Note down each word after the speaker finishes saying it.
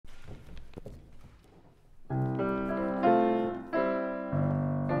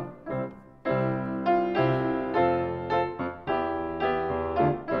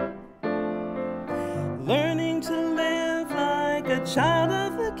child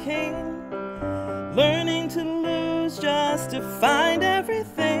of the King, learning to lose just to find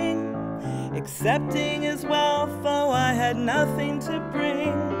everything, accepting his wealth though I had nothing to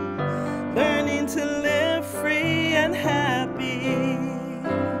bring, learning to live free and happy,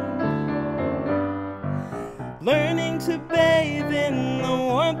 learning to bathe in the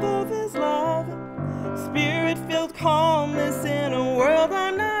warmth of his love, spirit-filled calmness in a world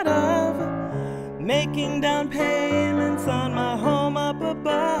I'm not of, making down payments on my home up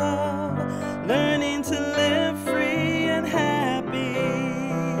above, learning to live free and happy,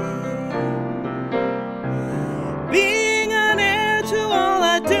 being an heir to all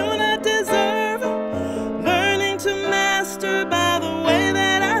I do not deserve, learning to master by the way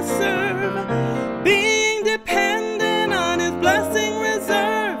that I serve, being dependent on his blessing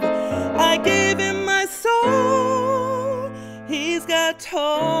reserve. I gave him my soul, he's got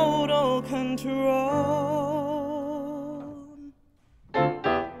total control.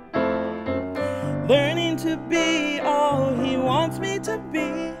 Learning to be all he wants me to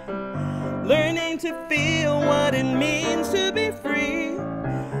be, learning to feel what it means to be free,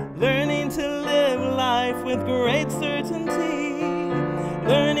 learning to live life with great certainty,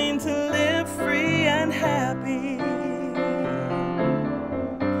 learning to live free and happy.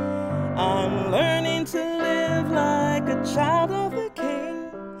 I'm learning to live like a child of the King.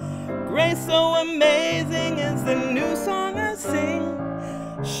 Grace so amazing is the new song I sing,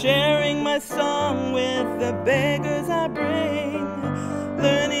 sharing my song with the beggars I bring,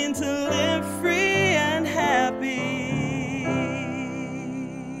 learning to live free